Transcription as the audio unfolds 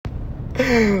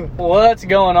What's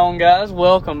going on, guys?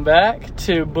 Welcome back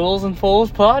to Bulls and Foals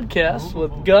podcast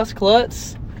with Gus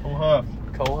Klutz. Cole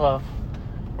Huff.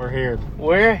 We're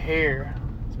here.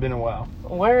 It's been a while.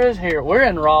 Where is here? We're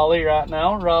in Raleigh right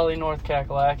now. Raleigh, North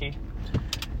Kakalaki.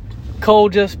 Cole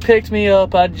just picked me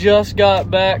up. I just got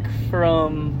back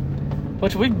from,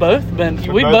 which we've both been.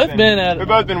 We've both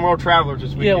been world travelers this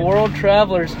weekend. Yeah, world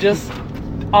travelers, just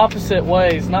opposite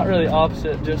ways. Not really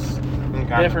opposite, just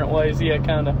different ways. Yeah,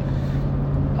 kind of.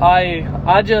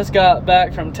 I just got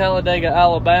back from Talladega,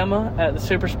 Alabama at the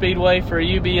Super Speedway for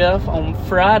UBF on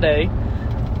Friday,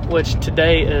 which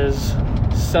today is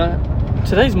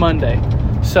today's Monday,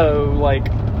 so like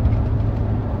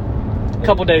a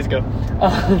couple days ago.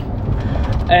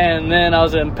 And then I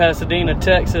was in Pasadena,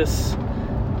 Texas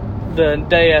the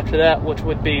day after that, which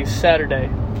would be Saturday.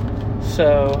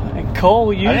 So, and Cole,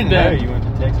 I didn't know you went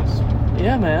to Texas.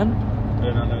 Yeah, man. I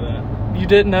did not know that. You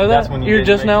didn't know that? That's when you're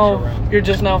just now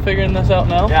figuring this out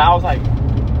now? Yeah, I was like,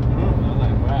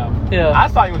 wow. Yeah. I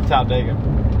thought you went to Talladega.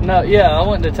 No, yeah, I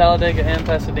went to Talladega and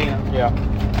Pasadena. Yeah.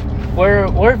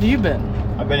 Where have you been?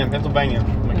 I've been in Pennsylvania,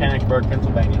 Mechanicsburg,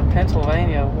 Pennsylvania.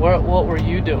 Pennsylvania. What were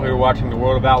you doing? We were watching the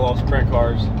World of Outlaw Sprint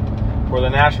Cars for the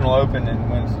National Open in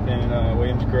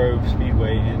Williams Grove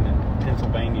Speedway in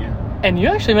Pennsylvania. And you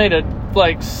actually made a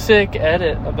sick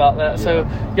edit about that. Yeah. So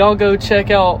y'all go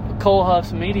check out Cole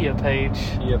Huff's media page.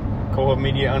 Yep. Cole Huff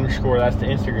Media _. That's the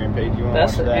Instagram page. You want to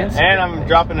watch that? Instagram and I'm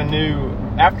dropping a new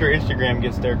after Instagram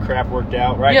gets their crap worked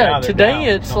out. Right now, today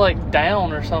it's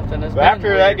down or something. But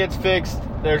after that gets fixed,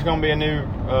 there's going to be a new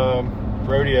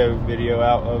rodeo video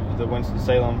out of the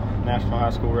Winston-Salem National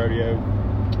High School Rodeo.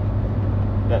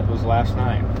 That was last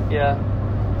night. Yeah.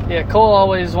 Yeah, Cole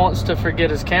always wants to forget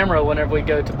his camera whenever we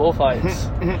go to bullfights.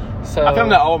 So I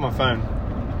filmed that all on my phone.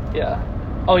 Yeah.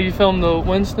 Oh, you filmed the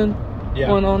Winston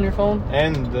one on your phone?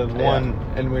 And the one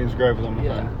in Williams Grove was on my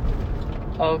phone.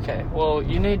 Okay. Well,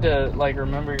 you need to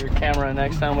remember your camera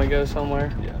next time we go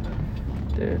somewhere. Yeah.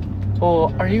 Dude.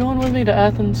 Well, are you going with me to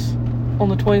Athens on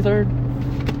the 23rd?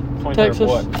 23rd Texas?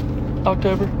 What?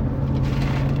 October.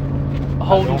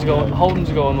 Holden's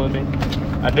going with me.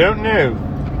 I don't know.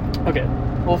 Okay.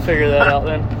 We'll figure that out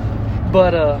then.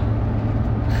 But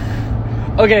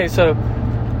okay, so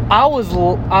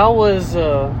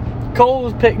Cole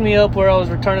was picking me up where I was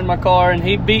returning my car, and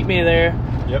he beat me there.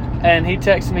 Yep. And he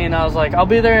texted me, and I was like, "I'll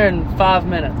be there in 5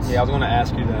 minutes." Yeah, I was going to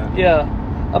ask you that. Yeah.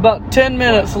 About 10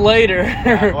 minutes later.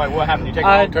 What happened? You take a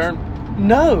wrong turn?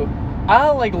 No. I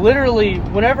literally,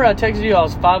 whenever I texted you, I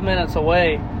was 5 minutes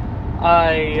away.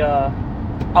 I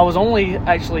was only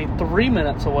actually 3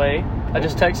 minutes away. I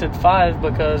just texted 5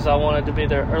 because I wanted to be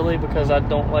there early because I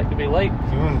don't like to be late.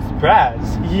 You want a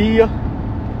surprise? Yeah.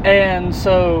 And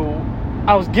so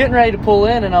I was getting ready to pull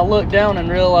in, and I looked down and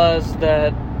realized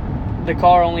that the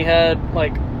car only had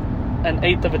an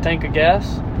 1/8 of a tank of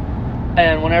gas.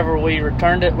 And whenever we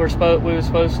returned it, we were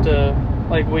supposed to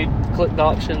we clicked the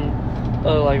option.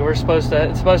 It's supposed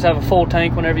to have a full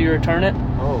tank whenever you return it.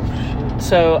 Oh shit.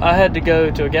 So I had to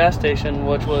go to a gas station,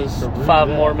 which was 5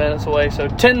 more minutes away. So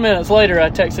 10 minutes later,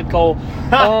 I texted Cole.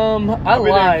 I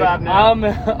lied.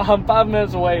 I'm 5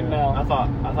 minutes away now. I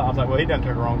was like, well, he done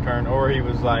took a wrong turn, or he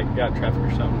was got traffic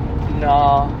or something.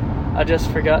 Nah, I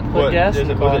just forgot to put gas in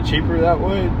the car. Was it cheaper that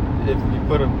way if you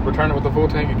return it with a full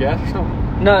tank of gas or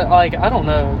something? No, I don't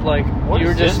know. What you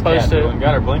were just supposed to.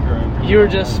 Got her blinker in. You were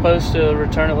just supposed to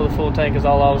return it with a full tank, is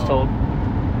all I was told.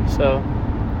 So.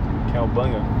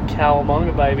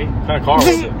 Cowabunga, baby. What kind of car was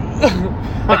it?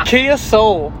 A Kia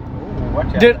Soul. Ooh, watch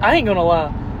out. Dude, I ain't gonna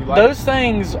lie. Those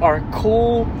things are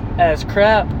cool as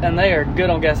crap, and they are good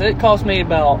on gas. It cost me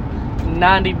about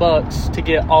 $90 to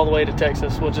get all the way to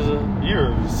Texas, which is a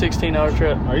 16-hour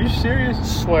trip. Are you serious? I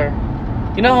swear.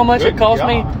 You know how much it cost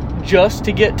me just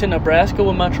to get to Nebraska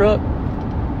with my truck?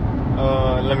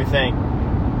 Let me think.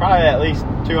 Probably at least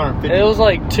 $250. It was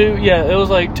two. Yeah, it was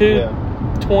 $220. Yeah.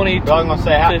 20, I was gonna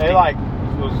say I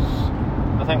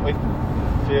think we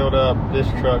filled up this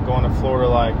truck going to Florida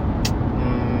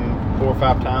 4 or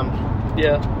 5 times.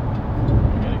 Yeah. We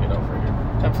gotta get over here.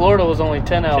 And Florida was only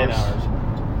 10 hours. 10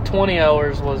 hours. 20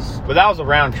 hours was. But that was a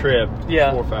round trip.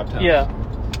 Yeah. 4 or 5 times. Yeah.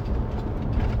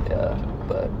 Yeah,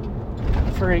 but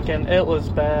freaking, it was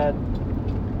bad.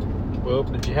 Well,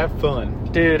 did you have fun?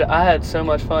 Dude, I had so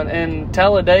much fun. In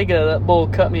Talladega, that bull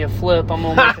cut me a flip. I'm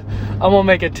gonna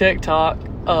make a TikTok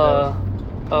about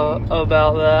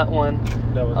that one.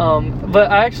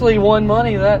 But I actually won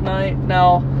money that night.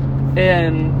 Now,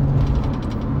 in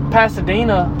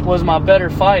Pasadena was my better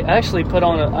fight. I actually put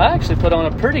on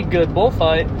a pretty good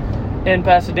bullfight in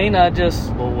Pasadena. I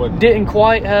just didn't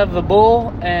quite have the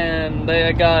bull, and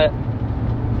I got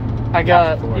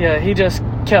he just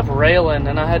kept railing,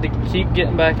 and I had to keep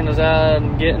getting back in his eye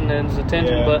and getting his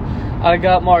attention. Yeah. But I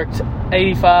got marked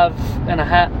 85 and a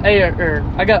half, or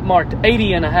I got marked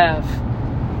 80 and a half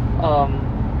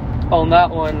on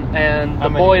that one, and the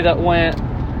boy that went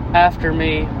after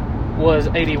me was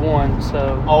 81.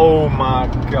 So oh my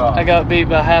god, I got beat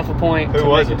by half a point. Who to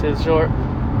was make it? To the short.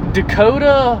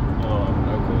 Dakota.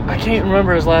 Oh, I can't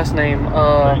remember his last name.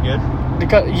 Pretty good.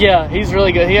 Yeah, he's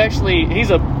really good.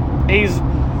 He's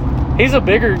a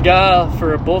bigger guy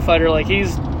for a bullfighter. Like,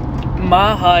 he's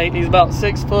my height. He's about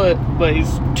 6 foot, but he's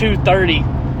 230,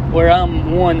 where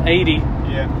I'm 180.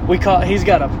 Yeah. He's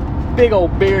got a big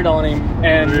old beard on him,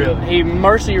 and really? he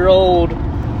mercy rolled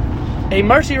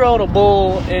a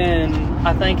bull in,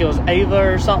 I think it was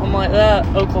Ava or something like that,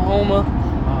 Oklahoma.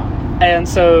 And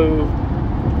so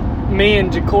me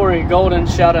and Jacory Golden,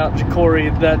 shout out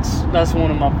Jacory, that's one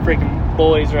of my freaking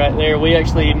boys right there. We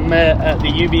actually met at the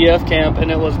UBF camp, and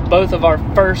it was both of our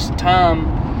first time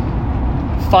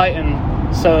fighting.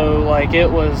 So like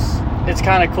it's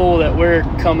kind of cool that we're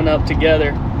coming up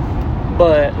together.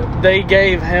 But they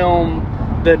gave him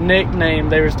the nickname.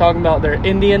 They was talking about their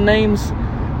Indian names,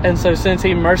 and so since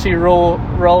he mercy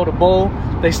rolled a bull,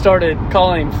 they started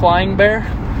calling him Flying Bear.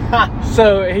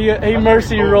 So he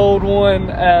mercy rolled one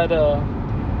at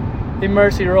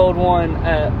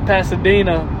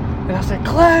Pasadena, and I said,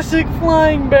 classic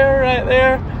Flying Bear right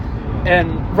there.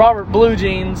 And Robert Blue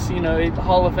Jeans,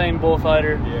 Hall of Fame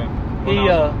bullfighter. Yeah.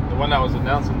 The one that was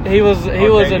announcing. He was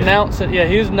announcing. Yeah,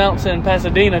 he was announcing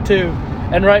Pasadena too.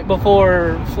 And right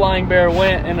before Flying Bear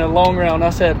went in a long round,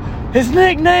 I said, his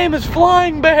nickname is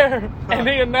Flying Bear, and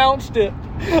he announced it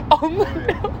on the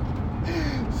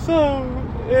So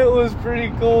it was pretty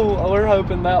cool. We're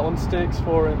hoping that one sticks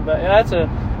for him. But that's a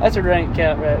rank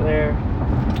cat right there.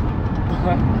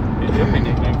 He'll be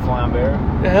nicknamed Flying Bear.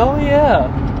 Hell yeah.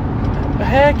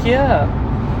 Heck yeah.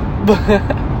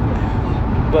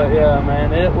 But yeah,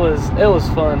 man, it was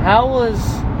fun. How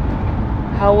was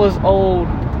old?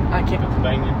 I can't.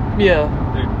 Pennsylvania. Yeah.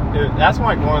 Dude, that's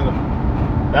like one of the.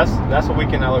 That's a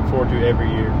weekend I look forward to every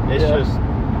year. It's just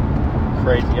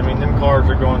crazy. I mean, them cars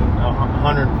are going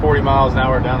 140 miles an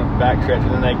hour down a backstretch,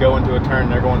 and then they go into a turn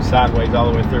and they're going sideways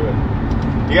all the way through it.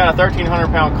 You got a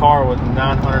 1,300-pound car with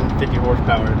 950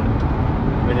 horsepower in it.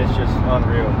 I mean, it's just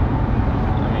unreal.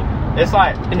 I mean, it's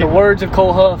like... In the words of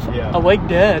Cole Huff, awake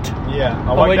dead. Yeah,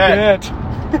 awake dead.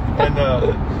 And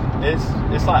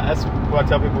it's like, that's what I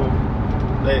tell people.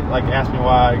 They like ask me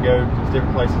why I go to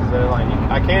different places. They're like,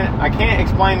 I can't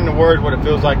explain in the words what it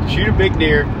feels like to shoot a big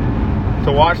deer,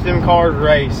 to watch them cars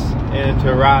race, and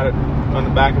to ride it on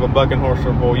the back of a bucking horse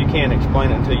or bull. You can't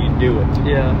explain it until you do it.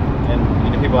 Yeah.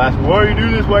 And people ask me, why do you do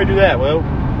this? Why do you do that? Well,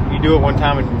 you do it one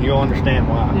time and you'll understand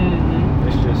why. Mm-hmm.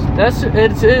 It's just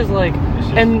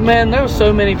and man, there was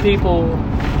so many people,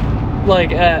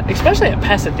 like especially at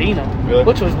Pasadena, really?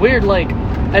 Which was weird. Like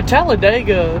at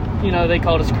Talladega, they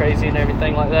called us crazy and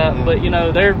everything like that. Mm-hmm. But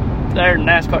they're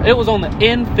NASCAR. It was on the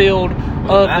infield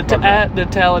of at the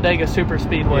Talladega Super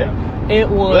Speedway. Yeah. It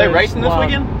was. Were they racing this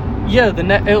weekend? Yeah,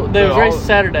 they was raced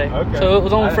Saturday. Okay. So it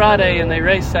was on Friday and they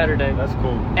raced Saturday. That's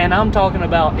cool. And I'm talking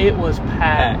about it was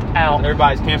packed out.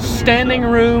 Everybody's camping. Standing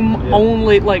room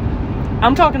only. Like,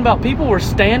 I'm talking about people were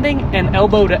standing and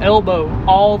elbow to elbow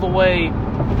all the way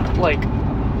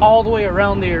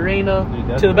around the arena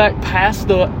to the back, past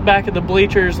the back of the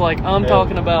bleachers. Like, I'm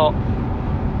talking about.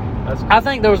 That's cool. I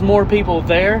think there was more people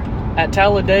there at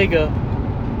Talladega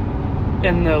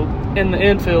in the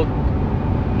infield,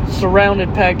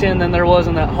 surrounded, packed in, than there was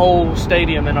in that whole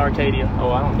stadium in Arcadia. Oh,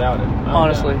 I don't doubt it.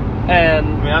 Honestly. And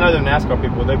I mean, I know the NASCAR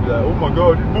people, they'd be like, oh my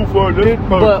god,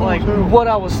 but like what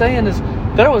I was saying is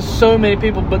there was so many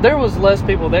people, but there was less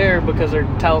people there because they're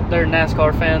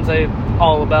NASCAR fans. They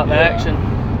all about the action.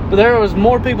 But there was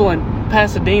more people in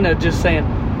Pasadena just saying,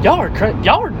 y'all are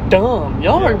dumb.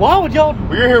 Why would y'all?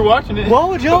 We're here watching it. Why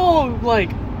would y'all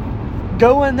like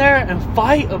go in there and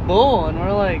fight a bull? And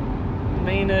we're like, I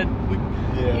mean,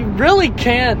 you really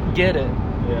can't get it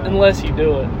unless you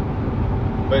do it.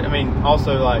 But I mean,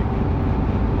 also like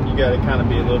you got to kind of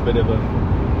be a little bit of a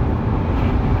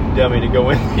dummy to go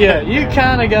in. Yeah, you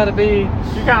kind of got to be.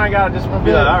 You kind of got to just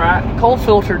be like, all right. Cole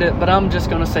filtered it, but I'm just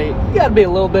gonna say you got to be a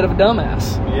little bit of a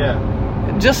dumbass. Yeah.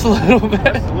 Just a little bit.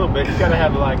 Just a little bit. You got to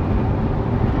have like.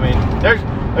 I mean, there's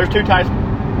two types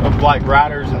of like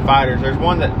riders and fighters. There's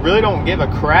one that really don't give a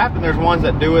crap, and there's ones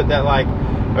that do it that like.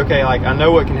 Okay, like I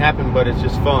know what can happen, but it's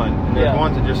just fun. And there's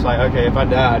ones that just like, okay, if I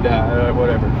die, I die,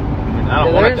 whatever. I mean, I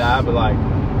don't want to die, but like.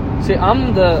 See,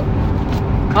 I'm the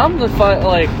fight,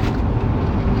 like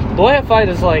the way I fight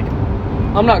is like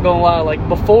I'm not gonna lie. Like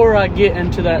before I get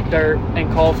into that dirt and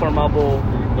call for my bull,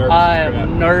 I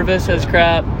am nervous as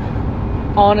crap.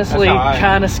 Honestly,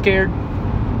 kind of scared.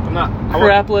 I'm not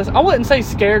crapless. I wouldn't say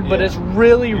scared, but it's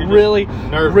really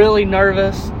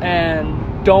nervous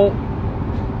and don't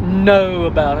know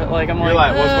about it. Like You're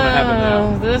like, what's gonna happen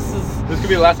now? This could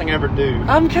be the last thing I ever do.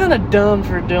 I'm kind of dumb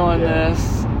for doing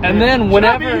this. And then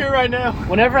whenever I be here right now?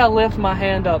 Whenever I lift my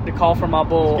hand up to call for my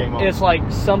bull, it's like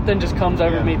something just comes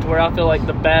over me to where I feel like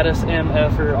the baddest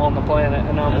MFer on the planet,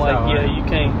 and I'm you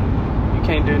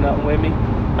can't do nothing with me.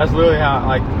 That's literally how,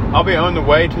 like, I'll be on the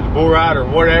way to the bull ride or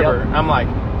whatever. Yep. I'm like,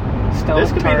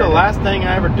 this could be the last thing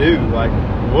I ever do. Like,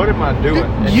 what am I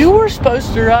doing? You were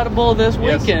supposed to ride a bull this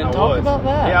weekend. Talk about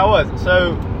that. Yeah, I was.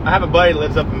 So I have a buddy that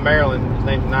lives up in Maryland. His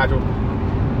name's Nigel.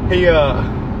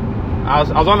 I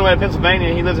was on the way to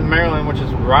Pennsylvania. He lives in Maryland, which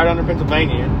is right under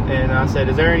Pennsylvania. And I said,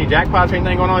 is there any jackpots or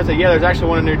anything going on? He said, yeah, there's actually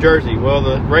one in New Jersey. Well,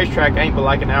 the racetrack ain't but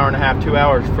like an hour and a half, 2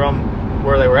 hours from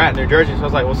where they were at in New Jersey. So I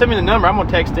was like, well, send me the number. I'm going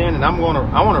to text in, and I want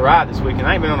to ride this weekend.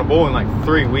 I ain't been on a bull in like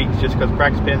 3 weeks just because of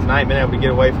practice pins, and I ain't been able to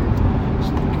get away from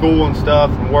school and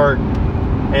stuff and work.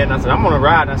 And I said, I'm going to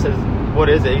ride. And I said, what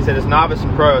is it? He said, it's novice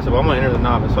and pro. I said, well, I'm going to enter the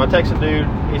novice. So I texted the dude.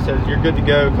 He says, you're good to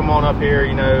go. Come on up here,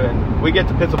 And we get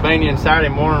to Pennsylvania, and Saturday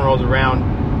morning rolls around,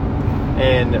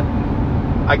 and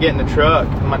I get in the truck.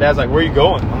 And my dad's like, where are you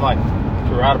going? I'm like,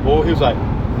 to ride a bull. He was like,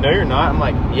 no, you're not. I'm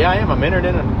like, yeah, I am. I'm entered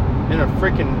in a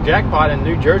freaking jackpot in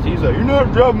New Jersey. He's like, you're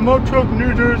not driving my truck in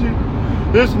New Jersey.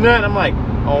 This and that. And I'm like,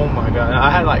 oh my God. And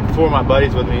I had like 4 of my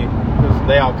buddies with me because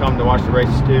they all come to watch the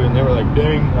races too. And they were like,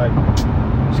 dang, like,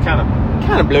 just kind of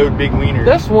blowed big wieners.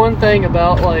 That's one thing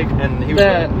about like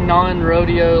that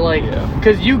non-rodeo, like,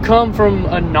 because you come from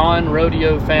a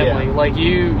non-rodeo family, like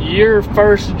you're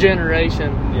first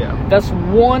generation. Yeah. That's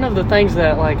one of the things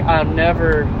that like I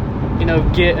never,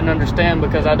 get and understand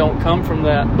because I don't come from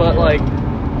that. But like,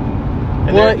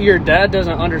 what your dad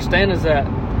doesn't understand is that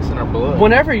it's in our blood.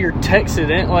 Whenever you're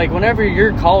texted in, like whenever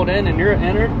you're called in and you're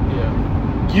entered,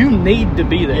 you need to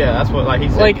be there. Yeah, that's what he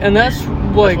said. Like, and that's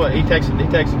what he texted. He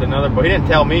texted another, but he didn't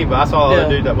tell me. But I saw the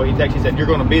other dude that he texted. He said, "You're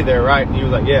going to be there, right?" And he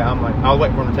was like, "Yeah." I'm like, I was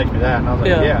waiting for him to text me that, and I was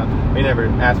like, "Yeah." He never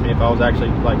asked me if I was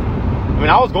actually like. I mean,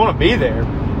 I was going to be there.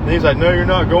 And he's like, "No, you're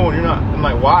not going. You're not." I'm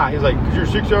like, "Why?" He's like, "Because you're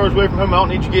 6 hours away from home. I don't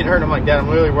need you getting hurt." And I'm like, "Dad, I'm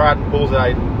literally riding bulls that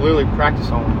I literally practice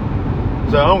on.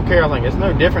 So I don't care." I was like, "It's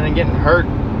no different than getting hurt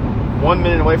 1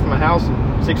 minute away from my house and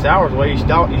 6 hours away. You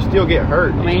still get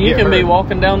hurt." I mean, you can be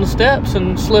walking down the steps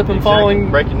and slip and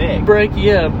falling, break your neck, break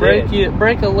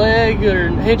a leg or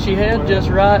hit your head just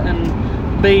right and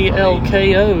be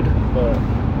LKO'd. But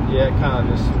yeah, it kind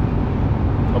of just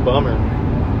a bummer.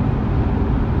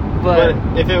 But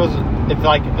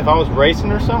if I was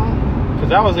racing or something, because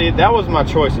that was my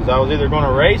choices. I was either going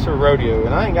to race or rodeo,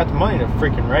 and I ain't got the money to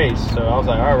freaking race. So I was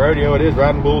like, all right, rodeo it is,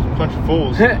 riding bulls and punching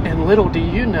fools. And little do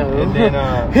you know, and then,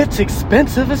 it's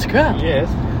expensive as crap. Yes,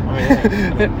 I mean,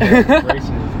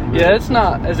 racing. Yeah, it's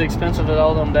not as expensive as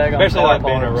all them daggone. Especially like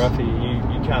being a roughie, you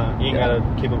ain't gotta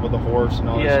keep up with the horse and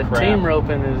all this crap. Team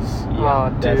roping is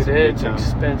dude, it's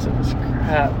expensive as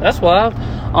crap. That's why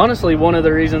honestly one of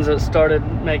the reasons it started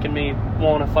making me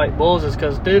want to fight bulls is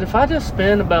because, dude, if I just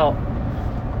spend about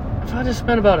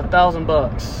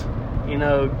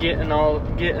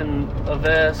 $1,000, getting a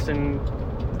vest and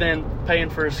then paying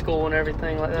for a school and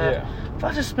everything like that. If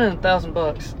I just spend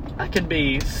 $1,000, I could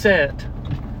be set.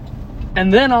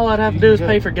 And then all I'd have to do is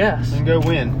pay for gas and go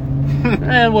win.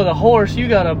 And with a horse, you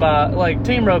gotta buy, like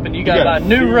team roping, you gotta buy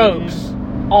new ropes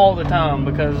all the time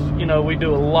because we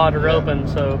do a lot of roping,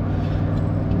 so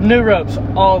new ropes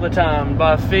all the time.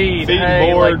 Buy feed,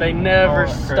 hay, board, like they never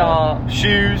stop.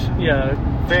 Shoes,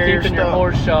 keeping your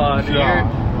horse shod.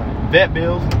 Vet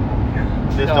bills,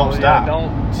 just don't stop.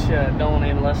 Don't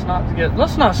even. Let's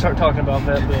not start talking about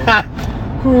vet bills.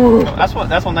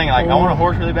 That's one thing. Like, I want a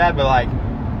horse really bad, but like,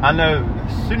 I know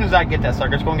as soon as I get that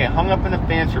sucker, it's going to get hung up in the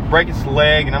fence or break its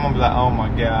leg, and I'm going to be like, oh my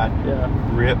God. Yeah.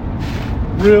 Rip.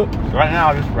 So right now,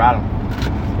 I'll just ride them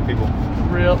for people.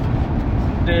 Rip.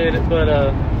 Did, but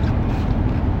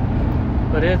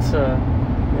it's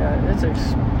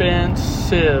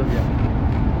expensive.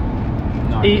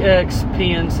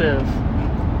 Expensive.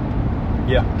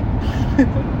 Yeah.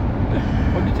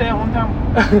 What did you say that one time?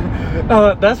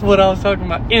 That's what I was talking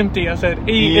about. Empty. I said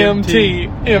EMT.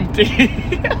 Empty.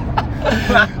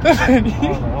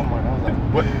 Oh my God.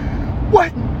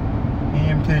 What?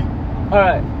 EMT.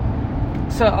 Alright.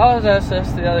 So I was asked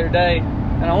this the other day,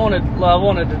 and I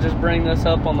wanted to just bring this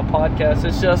up on the podcast.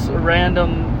 It's just a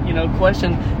random,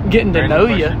 question, getting to know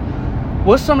you.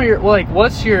 What's some of your,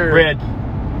 what's your... Red.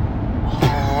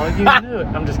 Oh, you knew it.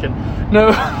 I'm just kidding.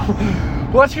 No.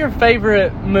 What's your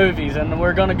favorite movies? And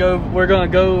we're gonna go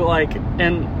like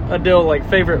in a deal like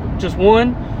favorite, just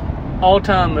one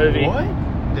all-time movie.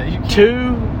 What?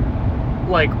 Two,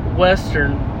 like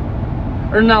Western.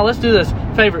 Or no, let's do this.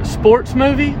 Favorite sports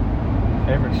movie.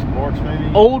 Favorite sports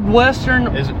movie? Old Western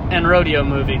and rodeo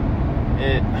movie.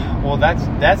 Well, that's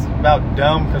about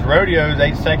dumb because rodeo is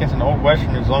 8 seconds and Old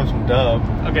Western is Lonesome Dove.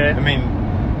 Okay. I mean,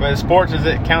 but sports, is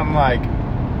it counting like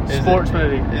sports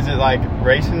movie? Is it like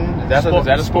racing? Is that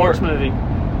a sport? Sports movie?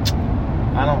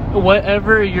 I don't.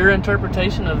 Whatever your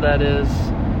interpretation of that is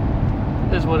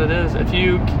what it is. If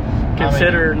you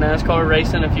consider NASCAR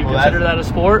racing, if you consider that a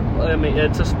sport, I mean,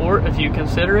 it's a sport. If you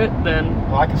consider it, then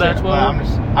that's what.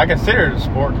 I consider it a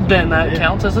sport. Then that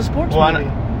counts as a sports movie.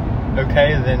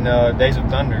 Okay, then Days of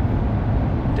Thunder.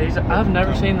 I've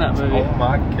never seen that movie. Oh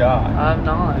my god. I've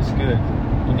not. It's good.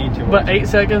 You need to watch But 8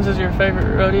 Seconds is your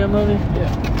favorite rodeo movie?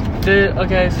 Yeah. Dude,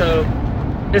 okay, so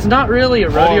it's not really a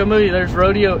rodeo movie. There's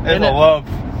rodeo in it. It's a love.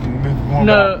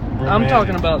 No, I'm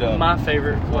talking about my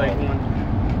favorite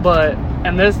one. But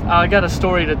I got a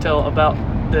story to tell about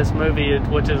this movie,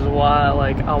 which is why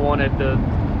I wanted to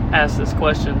ask this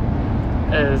question.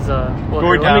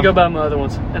 Let me go by my other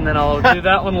ones, and then I'll do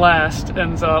that one last,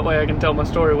 and so that way I can tell my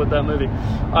story with that movie.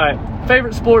 All right,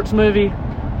 favorite sports movie.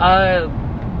 I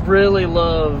really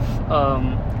love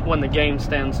When the Game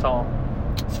Stands Tall.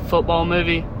 It's a football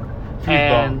movie.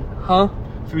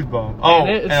 Football. Oh,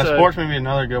 and a sports movie.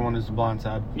 Another good one is The Blind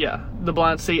Side. Yeah, The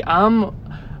Blind. See,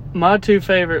 my two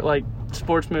favorite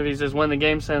sports movies is When the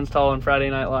Game Stands Tall and Friday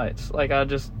Night Lights. I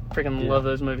just freaking love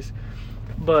those movies.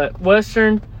 But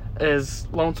Western is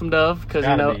Lonesome Dove because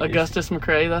Augustus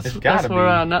McRae. That's where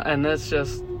I know, and that's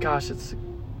just it's a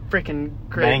freaking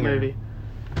great movie.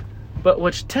 But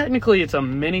which technically it's a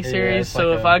mini series.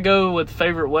 So if I go with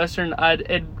favorite Western,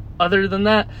 other than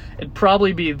that, it'd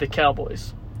probably be The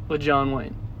Cowboys with John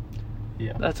Wayne.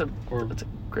 Yeah, that's a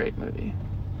great movie.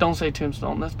 Don't say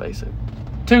Tombstone. That's basic.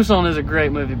 Tombstone is a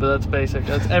great movie, but that's basic.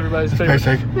 That's everybody's favorite.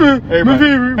 Basic. My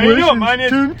favorite Western. Mine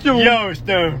is Tombstone.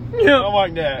 Yellowstone. Yeah. I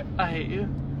like that. I hate you.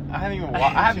 I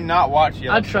have not watched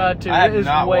Yellowstone. I tried to. It is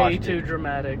way too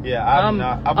dramatic. Yeah,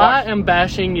 I am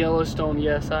bashing Yellowstone.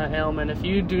 Yes, I am. And if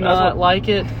you do not like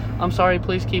it, I'm sorry.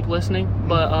 Please keep listening.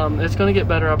 But it's going to get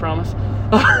better. I promise.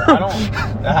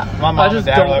 My mom and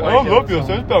dad are like, I love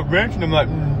Yellowstone. It's about ranching. I'm like,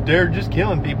 they're just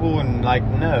killing people, and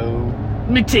no.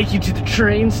 Let me take you to the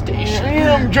train station.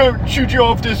 I'm going to shoot you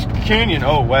off this canyon.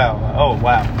 Oh wow.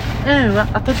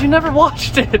 I thought you never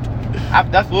watched it.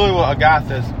 That's literally what a guy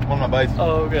says. One of my buddies.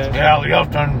 Oh, okay. Yeah,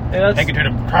 Yellowstone. Take it to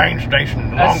the train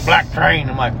station. Long black train.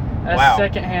 I'm like, wow. That's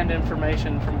secondhand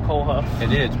information from Cole Huff.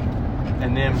 It is.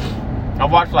 And then I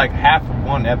watched half of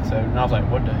one episode, and I was like,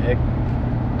 what the heck?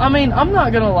 I mean, I'm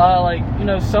not gonna lie.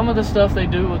 Some of the stuff they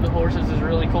do with the horses is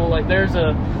really cool. There's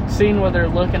a scene where they're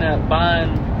looking at buying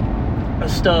a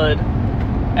stud,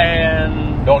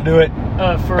 and don't do it.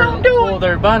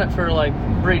 They're buying it for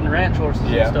breeding ranch horses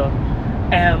and stuff.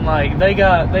 And they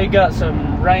got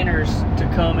some reiners to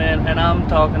come in, and I'm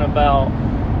talking about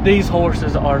these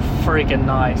horses are freaking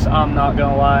nice. I'm not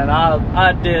gonna lie, and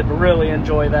I did really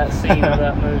enjoy that scene of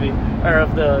that movie or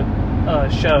of the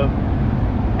show.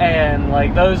 And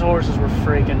those horses were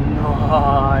freaking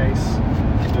nice.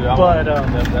 Dude,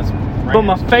 but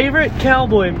my favorite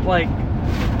cowboy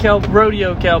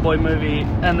rodeo cowboy movie,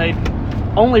 and they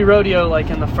only rodeo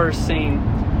in the first scene,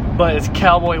 but it's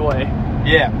Cowboy Way.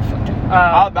 Yeah.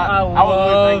 I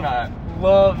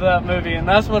love that movie, and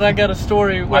that's what I got a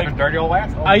story a dirty old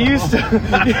ass. I used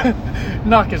to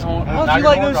knock his horn. How do you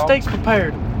like those steaks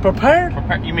prepared? Prepared?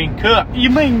 You mean cooked?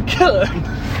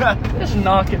 Just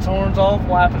knock his horns off,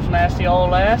 wipe his nasty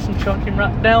old ass, and chunk him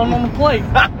right down on the plate.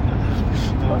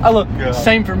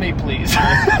 Same for me, please.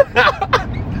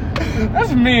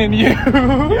 That's me and you.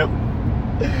 Yep.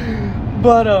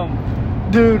 But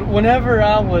dude, whenever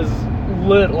I was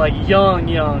young,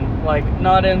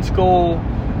 not in school,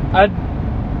 I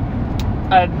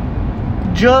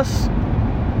just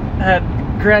had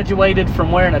graduated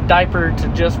from wearing a diaper to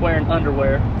just wearing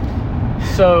underwear.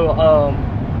 So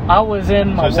I was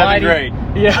in my second grade.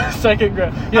 Yeah, second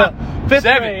grade. Yeah, fifth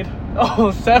grade.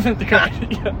 Oh, seventh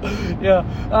grade. Yeah.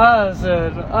 I was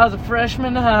a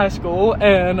freshman in high school,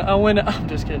 and I'm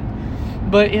just kidding.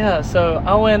 But yeah, so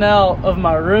I went out of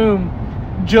my room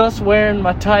just wearing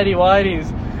my tighty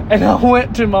whities, and I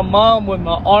went to my mom with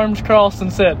my arms crossed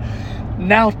and said,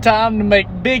 "Now time to make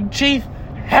Big Chief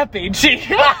happy, Chief."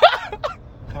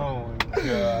 Oh my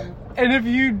god. And if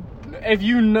you if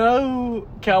you know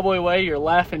Cowboy Way, you're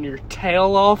laughing your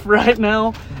tail off right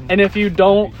now. And if you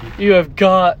don't, you have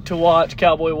got to watch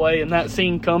Cowboy Way. And that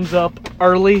scene comes up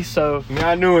early, so... Yeah,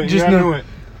 I knew it. Just I knew it.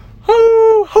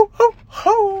 Ho, ho, ho,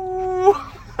 ho.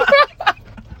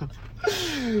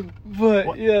 But,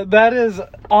 What? yeah, that is,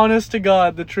 honest to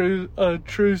God, the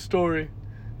true story.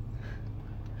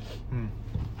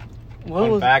 What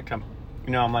In was... fact, I'm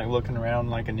like looking around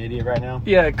like an idiot right now.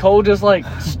 Yeah, Cole just like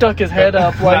stuck his head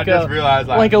up like I just realized,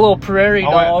 like a little prairie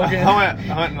dog.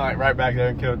 I went like right back there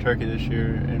and killed a turkey this year,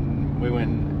 and we went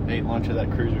and ate lunch at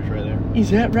that Cruisers right there. Is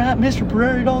that right, Mr.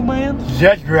 Prairie Dog Man?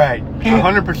 That's right.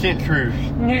 100% true.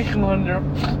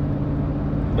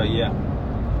 But yeah.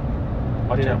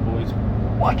 Watch out, boys.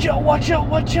 Watch out, watch out,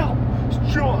 watch out.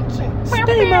 Stamos.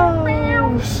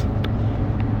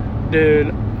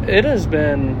 Dude, it has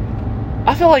been...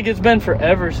 I feel like it's been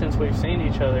forever since we've seen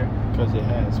each other. Because it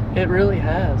has. It really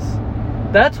has.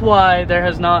 That's why there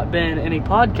has not been any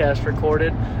podcast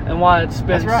recorded, and why it's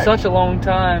been such a long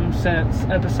time since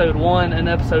episode 1 and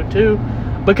episode 2,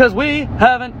 because we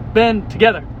haven't been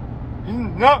together.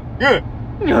 Not good.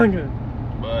 Not good.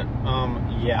 But,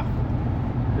 yeah.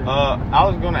 I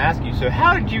was going to ask you, so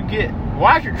how did you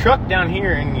why is your truck down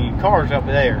here and the car's up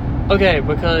there? Okay,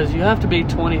 because you have to be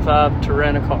 25 to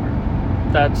rent a car.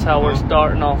 That's how we're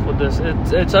starting off with this.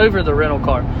 It's over the rental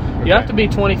car. Okay. You have to be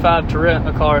 25 to rent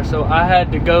a car, so I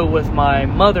had to go with my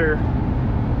mother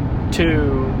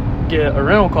to get a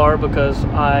rental car because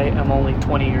I am only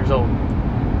 20 years old.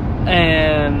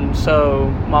 And so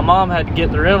my mom had to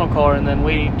get the rental car, and then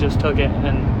we just took it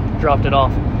and dropped it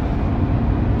off.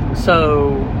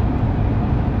 So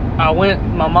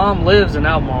my mom lives in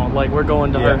Albemarle. Like, we're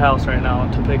going to her house right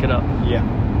now to pick it up. Yeah.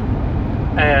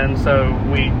 And so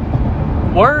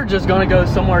we're just going to go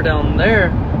somewhere down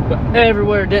there, but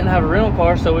everywhere didn't have a rental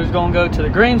car, so we was going to go to the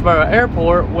Greensboro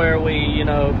airport, where we,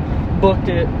 booked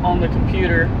it on the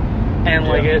computer, and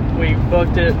we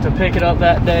booked it to pick it up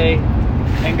that day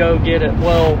and go get it.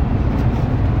 Well,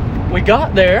 we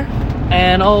got there,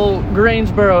 and old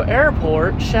Greensboro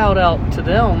airport, shout out to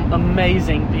them,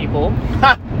 amazing people.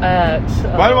 Why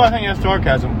do I think that's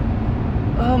sarcasm?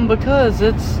 Because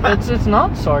it's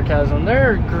not sarcasm.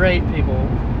 They're great people.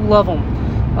 Love them.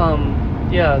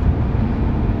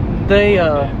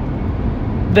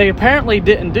 They apparently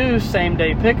didn't do same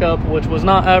day pickup, which was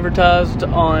not advertised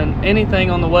on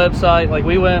anything on the website. Like,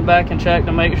 we went back and checked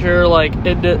to make sure like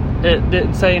it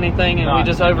didn't say anything, and we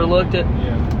just overlooked it.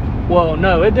 Yeah. Well,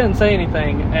 no, it didn't say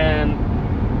anything, and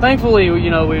thankfully, we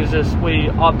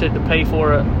opted to pay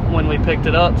for it when we picked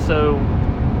it up, so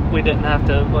we didn't have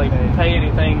to pay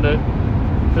anything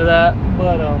for that.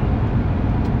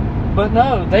 But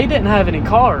no, they didn't have any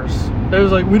cars. They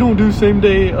was like, we don't do same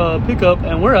day pickup,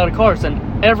 and we're out of cars.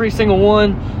 And every single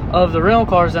one of the rental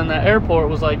cars in that airport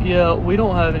was like, yeah, we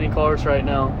don't have any cars right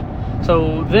now.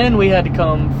 So then we had to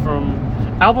come from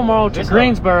Albemarle to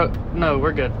Greensboro. No,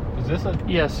 we're good. Is this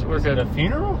Yes, we're good. Is it a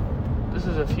funeral? This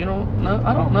is a funeral? No,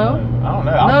 I don't know. I don't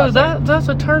know. No, that's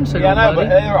a turn signal. Yeah, I know, buddy.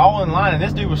 but they were all in line, and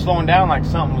this dude was slowing down like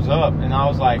something was up, and I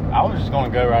was like, I was just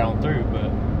going to go right on through, but...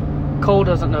 Cole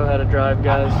doesn't know how to drive,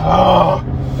 guys. Oh.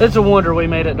 It's a wonder we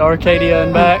made it to Arcadia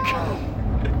and back.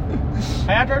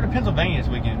 Hey, I drove to Pennsylvania this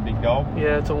weekend, big dog.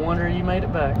 Yeah, it's a wonder you made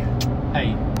it back.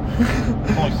 Hey,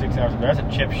 it's only 6 hours ago. That's a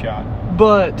chip shot.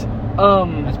 But,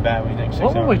 that's bad when you think 6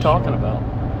 hours. What were we talking about?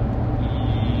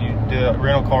 The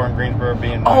rental car in Greensboro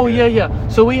being... Oh, yeah.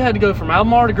 So we had to go from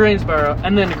Albemarle to Greensboro,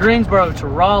 and then to Greensboro to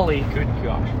Raleigh. Good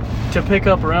gosh. To pick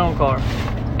up a rental car.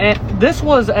 And this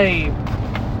was a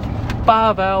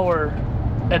 5-hour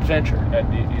adventure.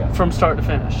 From start to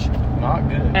finish. Not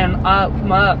good. And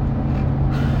my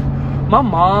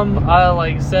mom,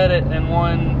 I said it in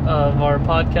one of our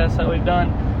podcasts that we've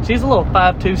done. She's a little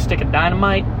 5'2" stick of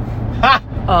dynamite.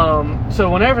 So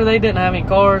whenever they didn't have any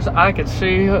cars, I could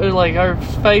see her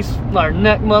face, her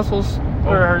neck muscles,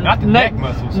 or her neck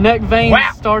muscles, neck veins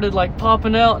started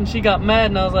popping out, and she got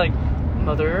mad, and I was like,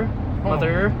 Mother,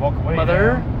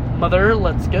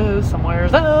 let's go somewhere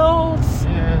else.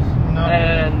 Yes, no.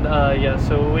 And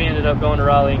so we ended up going to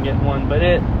Raleigh and getting one, but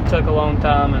it took a long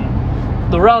time, and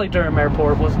the Raleigh-Durham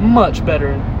airport was much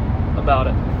better about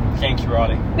it. Thanks,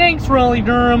 Raleigh. Thanks,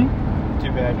 Raleigh-Durham.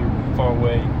 Too bad you're far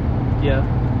away. Yeah.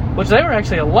 Which they were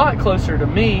actually a lot closer to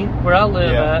me, where I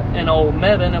live at, in Old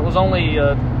Mebane. It was only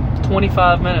a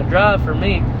 25-minute drive for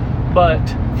me. But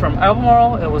from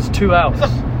Albemarle, it was 2 hours.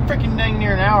 It's a freaking dang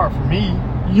near an hour for me.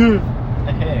 Yeah.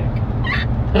 The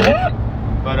heck.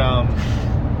 But,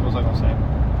 what was I going to say?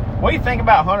 What do you think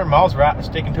about Hunter Moss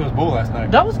sticking to his bull last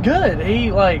night? That was good. He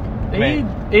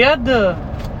had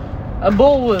a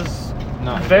bull was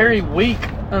very weak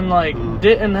and like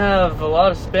didn't have a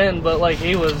lot of spin, but like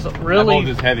he was really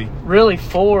is heavy. really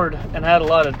forward and had a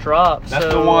lot of drop. That's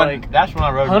so, the one. Like, that's when I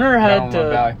rode.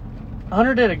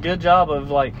 Hunter did a good job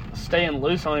of like staying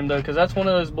loose on him though, because that's one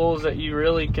of those bulls that you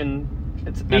really can.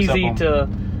 It's easy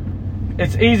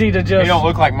to just. You don't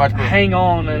look like much. Hang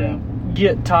on and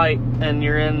get tight, and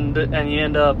you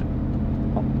end up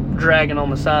dragging on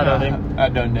the side of him.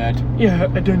 I've done that. Yeah,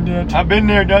 I've done that. I've been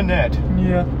there, done that.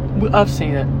 Yeah, I've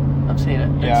seen it.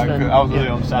 Yeah, I was really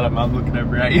on the side of him. I was looking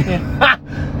over at you. Yeah.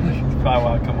 That's probably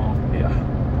why I come on. Yeah.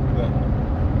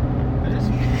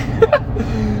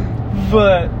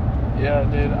 But yeah,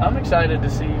 dude, I'm excited to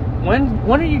see when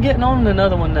are you getting on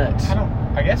another one next?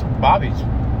 I guess Bobby's.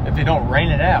 If they don't rain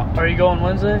it out. Are you going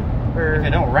Wednesday? Or if they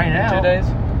don't rain out. 2 days?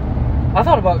 I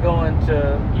thought about going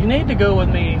to. You need to go with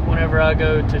me whenever I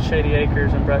go to Shady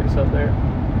Acres and practice up there,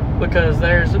 because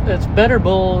it's better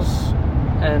bulls,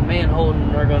 and me and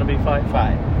Holden are going to be fighting.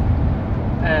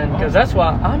 And because that's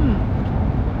why I'm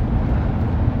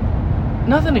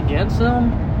nothing against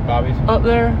them. Bobby's up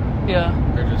there, yeah.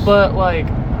 But like,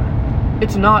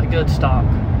 it's not good stock.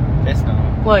 It's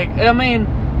not. Like, I mean,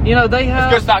 you know, they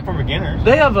have. It's good stock for beginners.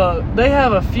 They have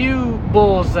a few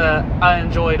bulls that I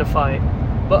enjoy to fight.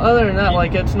 But other than that,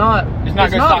 like, it's not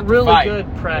really good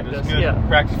practice. It's good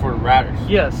practice for the riders.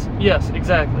 Yes,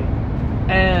 exactly.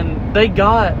 And they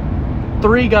got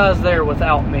 3 guys there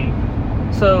without me.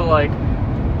 So, like,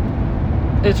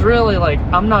 it's really, like,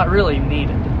 I'm not really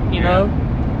needed, you know?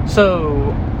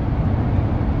 So,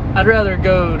 I'd rather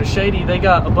go to Shady. They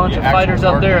got a bunch of fighters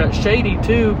up there at Shady,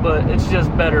 too, but it's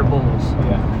just better bulls.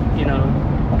 Yeah. You know?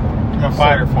 From a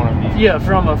fighter point of view. Yeah,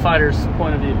 from a fighter's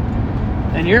point of view.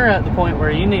 And you're at the point where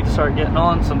you need to start getting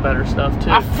on some better stuff too.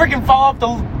 I freaking fall off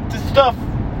the stuff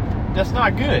that's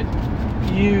not good.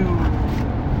 You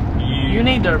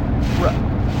need to.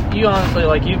 You honestly,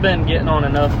 like, you've been getting on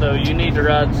enough though. You need to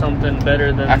ride something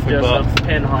better than just a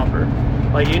pin hopper.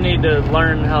 Like, you need to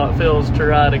learn how it feels to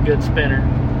ride a good spinner.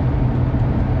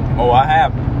 Oh, I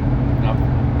have. I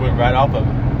went right off of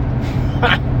it.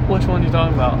 Which one are you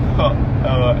talking about?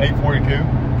 842.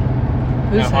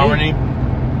 Who's Harmony.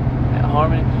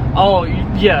 Harmony. Oh,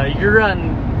 yeah, you're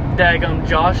riding daggum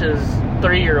Josh's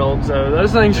 3-year-olds, though.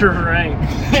 Those things are rank.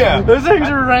 Yeah. Those things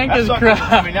are rank as crap.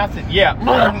 I mean, that's it. Yeah.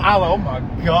 Oh, my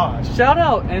gosh. Shout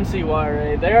out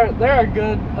NCYRA. They're a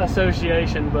good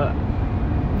association, but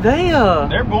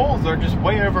their bulls are just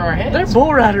way over our heads. They're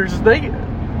bull riders.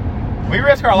 We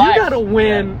risk our lives. You gotta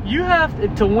win. Yeah. You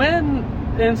have to win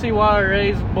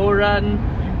NCYRA's bull riding.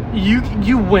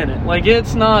 You win it. Like,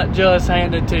 it's not just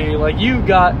handed to you. Like, you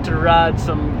got to ride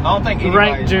some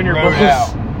ranked junior bulls.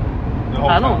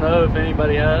 I don't know if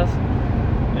anybody has,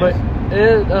 but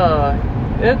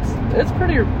it's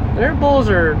pretty. Their bulls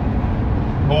are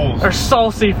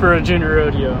saucy for a junior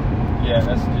rodeo. Yeah,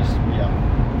 that's just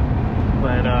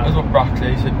But that's what Brock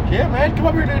said. He said, "Yeah, man, come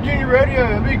up here to the junior rodeo.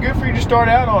 It'd be good for you to start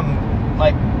out on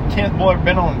like 10th bull ever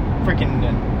been on freaking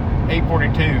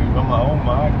 842." I'm like, oh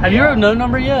my God. Have you rode No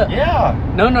Number yet? Yeah.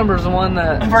 No Number's the one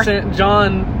that sent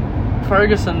John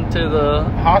Ferguson to the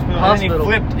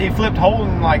hospital. And he flipped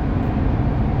Holden like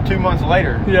 2 months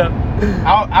later. Yeah.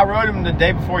 I rode him the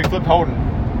day before he flipped Holden.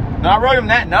 No, I rode him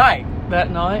that night. That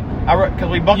night? Because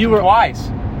we bucked him twice.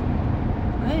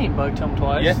 They ain't bucked him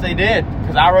twice. Yes, they did.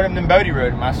 Because I rode him, then Bodie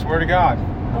rode him. I swear to God.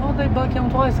 Oh, they bucked him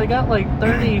twice. They got like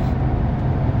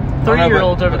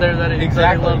 30-year-olds over there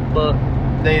that love buck.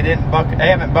 They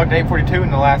haven't bucked 842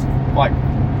 in the last like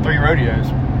 3 rodeos.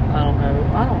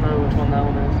 I don't know which one that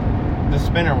one is. The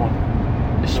spinner one.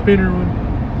 The spinner one.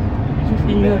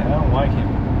 Yeah. I don't like him.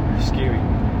 He's scary.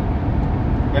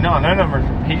 But no numbers.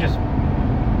 He just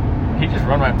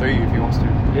run right through you if he wants to.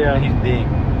 Yeah. He's big.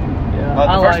 Yeah.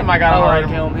 The first time I got on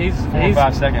him, he's 4 or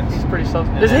 5 seconds. He's pretty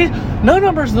soft. No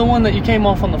Number's the one that you came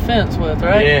off on the fence with,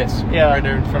 right? Yes. Yeah. Right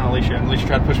there in front of Alicia. Alicia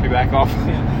tried to push me back off.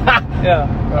 Yeah.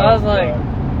 I was like,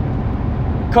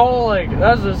 Cole, like,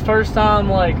 that was his first time,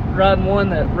 like, riding one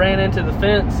that ran into the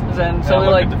fence. And so he,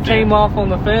 like, came off on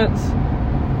the fence.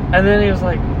 And then he was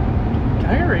like, "Can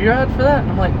I re-ride for that?"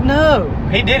 And I'm like, "No."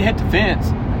 He did hit the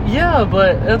fence. Yeah,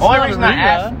 but it's not a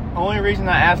re-ride. Only reason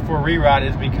I asked for a re-ride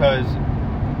is because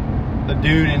the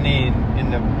dude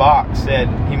in the box said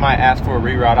he might ask for a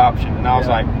re-ride option. And I was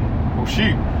like, well,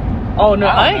 shoot. Oh, no,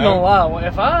 I ain't gonna lie.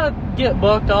 If I get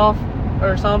bucked off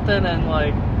or something and,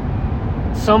 like,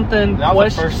 something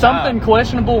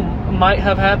questionable might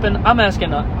have happened, I'm asking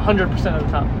 100% of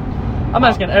the time. I'm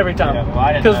asking every time.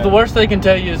 Because the worst they can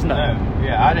tell you is no.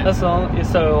 Yeah, I didn't. That's all.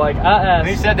 So, like, I asked.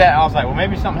 When he said that, I was like, well,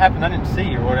 maybe something happened I didn't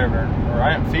see or whatever. Or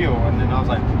I didn't feel. And then I was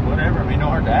like, whatever. I mean, no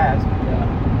hard to ask.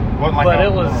 Yeah. It wasn't like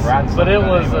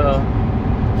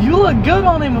You looked good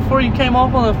on him before you came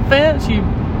off on the fence, you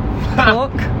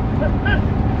punk.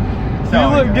 You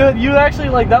look good. You actually,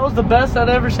 like, that was the best I'd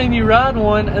ever seen you ride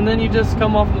one, and then you just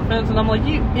come off the fence, and I'm like,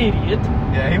 you idiot.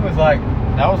 Yeah, he was like,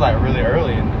 that was like really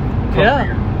early in the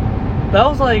career. That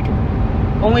was like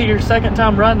only your second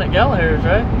time riding at Gallagher's,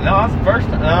 right? No, that was the first.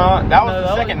 That was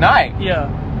the second night. Yeah.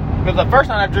 Because the first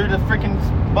night I drew the freaking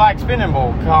black spinning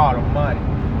bull. God almighty,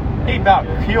 he about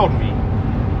killed me.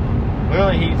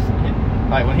 Literally,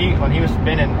 like when he was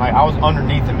spinning, like I was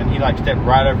underneath him, and he like stepped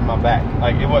right over my back.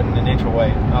 Like it wasn't an inch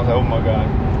away. And I was like, oh my god,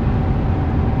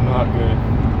 not good.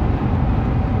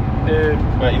 Dude.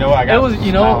 But you know what? I got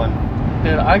smiling.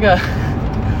 Dude, I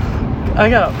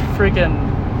got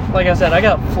freaking. Like I said, I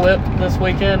got flipped this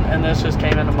weekend, and this just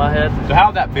came into my head. So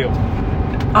how'd that feel?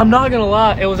 I'm not gonna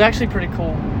lie, it was actually pretty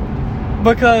cool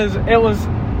because it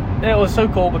was so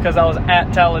cool because I was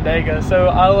at Talladega. So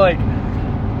I like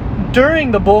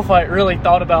during the bullfight really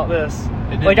thought about this.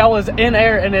 Like I was in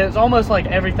air, and it's almost like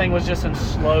everything was just in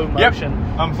slow motion.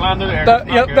 Yep. I'm flying through the air.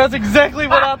 That's exactly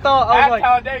what I thought. I was like,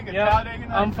 Talladega. Yep,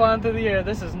 Talladega. I'm flying through the air.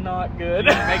 This is not good.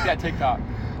 You make that TikTok.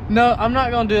 No, I'm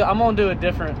not gonna do it. I'm gonna do a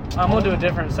different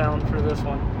sound for this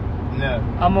one. No.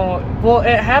 Well,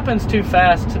 it happens too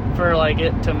fast for like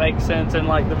it to make sense, and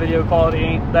like the video quality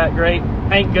ain't that great,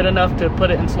 ain't good enough to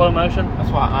put it in slow motion.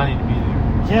 That's why I need to be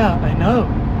there. Yeah, I know.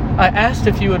 I asked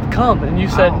if you would come, and you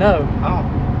said no. I don't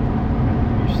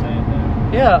remember you saying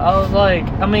that. Yeah, I was like,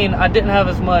 I mean, I didn't have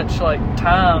as much like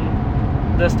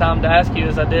time this time to ask you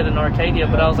as I did in Arcadia,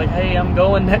 but I was like, hey, I'm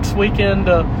going next weekend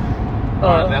to.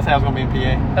 That's how it's gonna be in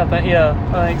PA. I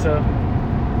think so.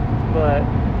 But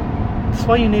that's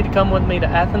why you need to come with me to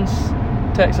Athens,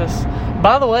 Texas.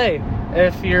 By the way,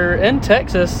 if you're in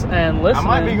Texas and listening,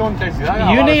 I might be going to Texas.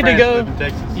 You need to go.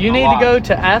 You need to go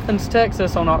to Athens,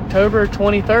 Texas, on October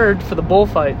 23rd for the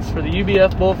bullfights, for the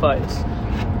UBF bullfights.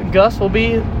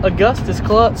 Augustus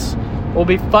Klutz will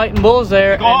be fighting bulls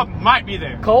there. Cole Huff might be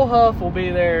there. Cole Huff will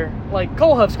be there. Like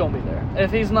Cole Huff's gonna be there.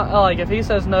 If he's not, like, if he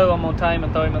says no, I'm gonna tie him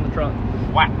and throw him in the trunk.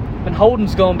 Wow. And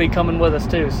Holden's gonna be coming with us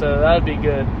too, so that'd be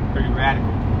good. Pretty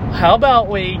radical. How about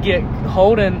we get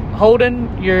Holden?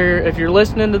 Holden, if you're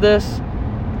listening to this,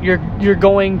 you're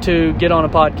going to get on a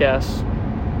podcast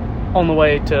on the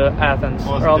way to Athens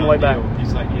or on the way back.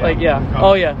 He's like, yeah. Like, yeah.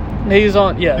 Oh yeah. He's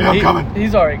on. Yeah. I'm coming.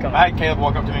 He's already coming. I had Caleb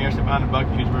walk up to me yesterday behind the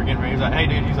bucket because we were getting ready. He's like, hey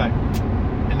dude. He's like,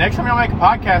 the next time y'all make a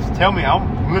podcast, tell me. I'll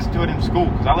listen to it in school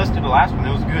because I listened to the last one.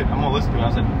 It was good. I'm gonna listen to it.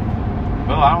 I said,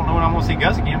 well, I don't know when I'm gonna see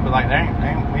Gus again, but like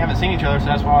we haven't seen each other, so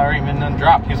that's why there ain't been none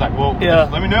dropped. He's like, well,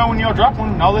 just let me know when y'all drop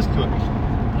one, and I'll listen to it.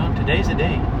 Well, today's the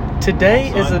day.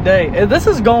 Today is the day. This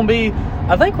is gonna be.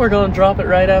 I think we're gonna drop it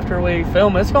right after we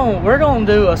film. We're gonna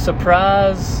do a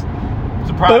surprise.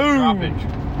 Boom.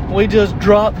 Droppage. We just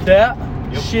dropped that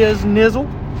shiz nizzle,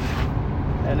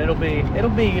 and it'll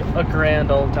be a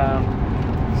grand old time.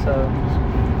 So,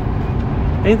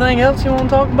 anything else you want to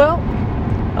talk about?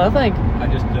 I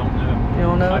just don't know. You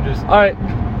don't know? All right.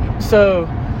 So,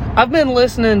 I've been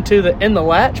listening to the In the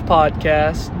Latch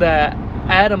podcast that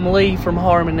Adam Lee from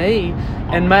Harmony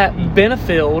and Matt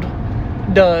Benefield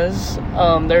does.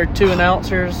 They're two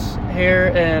announcers here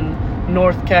in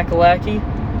North Kakalaki.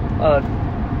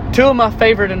 Two of my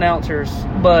favorite announcers,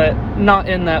 but not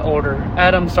in that order.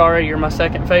 Adam, sorry, you're my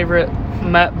second favorite.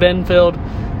 Matt Benfield,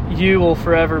 you will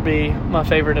forever be my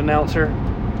favorite announcer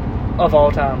of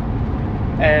all time.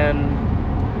 And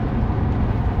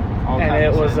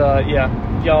it was,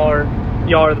 y'all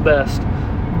are the best.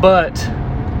 But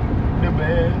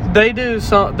they do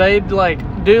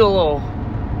a little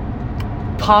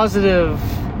positive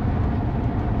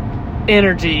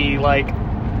energy, like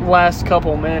last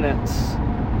couple minutes.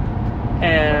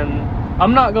 And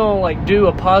I'm not going to do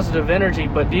a positive energy,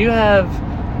 but do you have,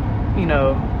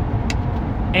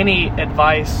 any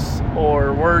advice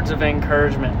or words of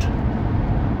encouragement?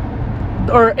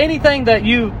 Or anything that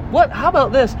how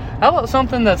about this? How about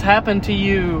something that's happened to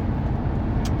you,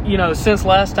 since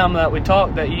last time that we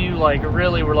talked that you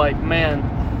really were like, man,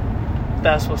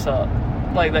 that's what's up.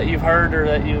 Like that you've heard or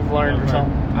that you've learned or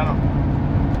something? I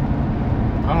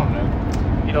don't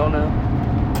know. You don't know?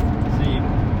 See,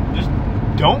 just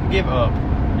don't give up.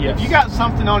 Yes. If you got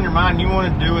something on your mind, you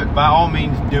want to do it, by all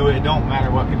means do it. It don't matter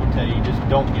what people tell you. Just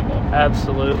don't give up.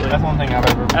 Absolutely. That's one thing I've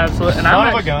ever... Absolutely. And son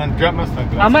of a gun, drop my stuff.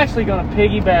 I'm actually going to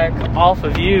piggyback off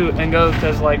of you and go,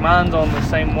 because mine's on the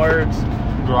same words,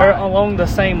 or along the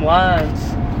same lines,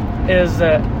 is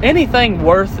that anything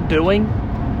worth doing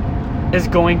is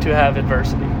going to have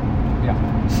adversity.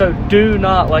 Yeah. So do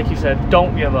not, like you said,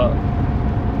 don't give up.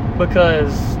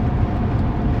 Because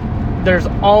there's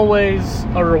always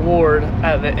a reward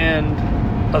at the end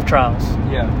of trials.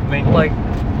 Yeah.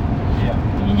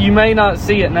 you may not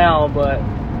see it now, but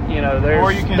you know,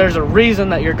 there's a reason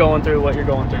that you're going through what you're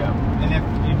going through. Yeah. And if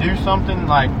you do something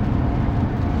like,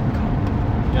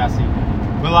 yeah, I see.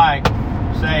 But like,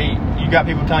 say you got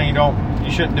people telling you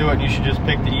you shouldn't do it, and you should just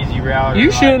pick the easy route.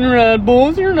 You shouldn't ride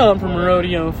bulls. You're not from a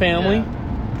rodeo family.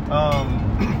 Yeah.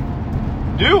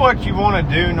 Do what you want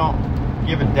to do. Don't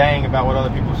give a dang about what other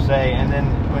people say. And then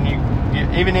when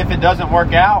even if it doesn't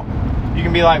work out, you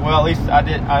can be like, well, at least I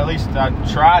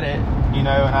tried it. You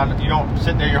know, and you don't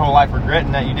sit there your whole life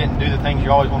regretting that you didn't do the things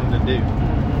you always wanted to do.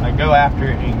 Like, go after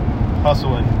it and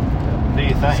hustle and do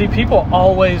your thing. See, people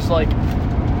always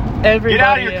everybody. Get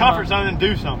out of your comfort zone and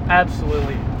do something.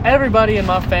 Absolutely. Everybody in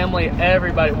my family,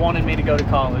 everybody wanted me to go to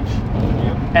college.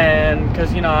 Yeah. And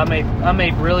because, you know, I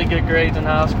made really good grades in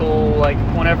high school. Like,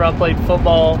 whenever I played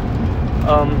football,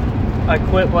 I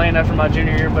quit playing after my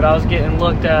junior year, but I was getting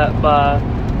looked at by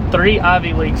 3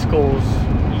 Ivy League schools: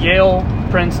 Yale,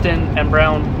 Princeton, and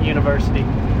Brown University.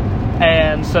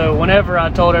 And so whenever I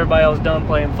told everybody I was done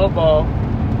playing football,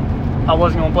 I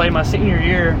wasn't going to play my senior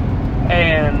year,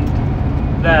 and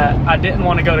that I didn't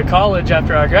want to go to college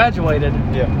after I graduated,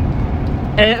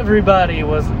 everybody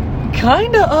was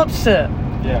kind of upset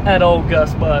at old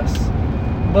Gus Bus.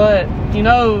 But, you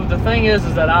know, the thing is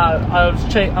that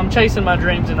I'm chasing my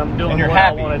dreams, and I'm doing what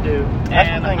I want to do.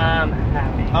 And I'm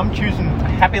happy. I'm choosing a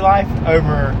happy life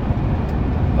over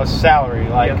a salary.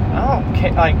 Like, I don't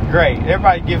care. Like, great.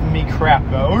 Everybody giving me crap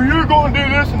about, oh, you're going to do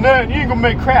this and that, and you ain't going to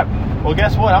make crap. Well,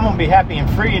 guess what? I'm going to be happy and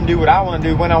free and do what I want to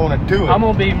do when I want to do it. I'm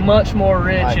going to be much more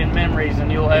rich in memories than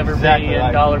you'll ever be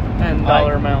in dollar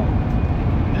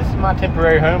amount. This is my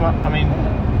temporary home. I mean,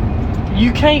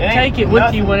 you can't take it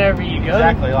with you whenever you go.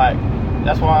 Exactly. Like,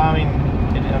 that's why, I'm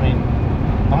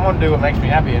going to do what makes me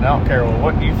happy, and I don't care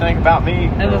what you think about me.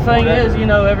 And the thing is, you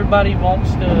know, everybody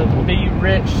wants to be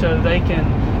rich so they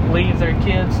can leave their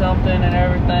kids something and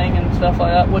everything and stuff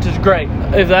like that, which is great.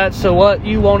 If that's what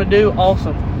you want to do,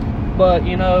 awesome. But,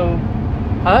 you know,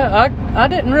 I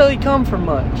didn't really come from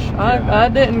much. I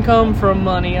didn't come from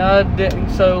money. I didn't.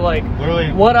 So, like,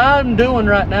 literally, what I'm doing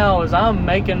right now is I'm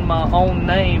making my own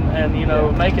name and, you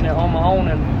know, making it on my own.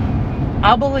 And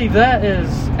I believe that is,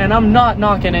 and I'm not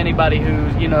knocking anybody who,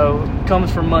 you know,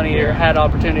 comes from money or had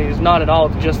opportunities. Not at all.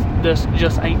 This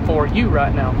just ain't for you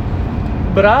right now.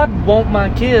 But I want my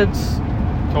kids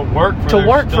to work for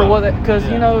what, because,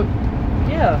 you know,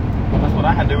 that's what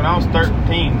I had to do when I was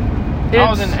 13. I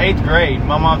was in 8th grade.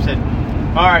 My mom said,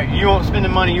 all right, you won't spend the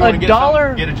money, you want to get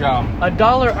a job. A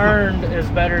dollar earned is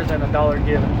better than a dollar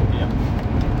given.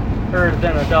 Yeah. Or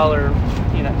than a dollar,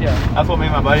 you know, That's what me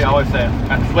and my buddy always say.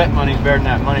 That sweat money's better than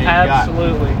that money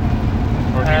Absolutely. you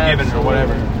got. Or you're given or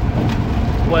whatever.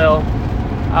 Well,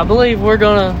 I believe we're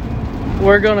gonna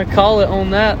call it on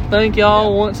that. Thank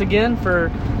y'all once again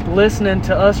for listening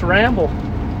to us ramble.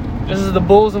 This is the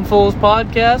Bulls and Fools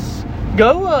podcast.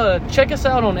 Go check us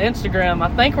out on Instagram. I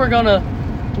think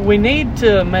we need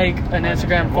to make an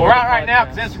Instagram for right now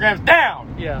because Instagram's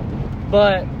down. Yeah.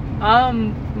 But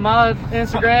my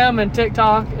Instagram and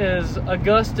TikTok is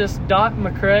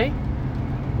Augustus.McCrae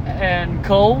and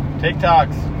Cole.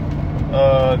 TikTok's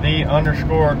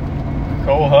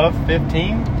 _Cole Huff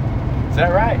 15. Is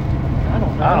that right? I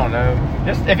don't know.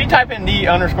 Just if you type in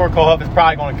 _Cole Huff, it's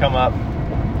probably going to come up.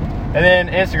 And then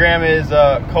Instagram is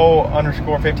Cole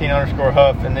 _15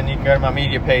 Huff, and then you can go to my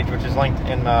media page, which is linked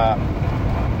in my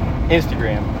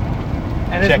Instagram.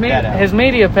 And check that out. His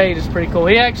media page is pretty cool.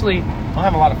 He actually, I don't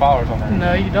have a lot of followers on there.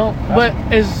 No, you don't. But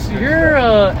is your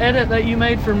edit that you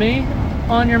made for me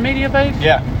on your media page?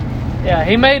 Yeah. Yeah,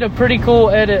 he made a pretty cool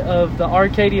edit of the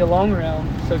Arcadia Long Round,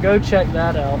 so go check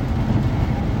that out.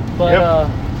 But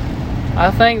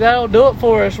I think that'll do it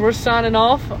for us. We're signing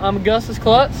off. I'm Gus's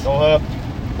Klutz. Go up.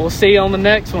 We'll see you on the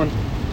next one.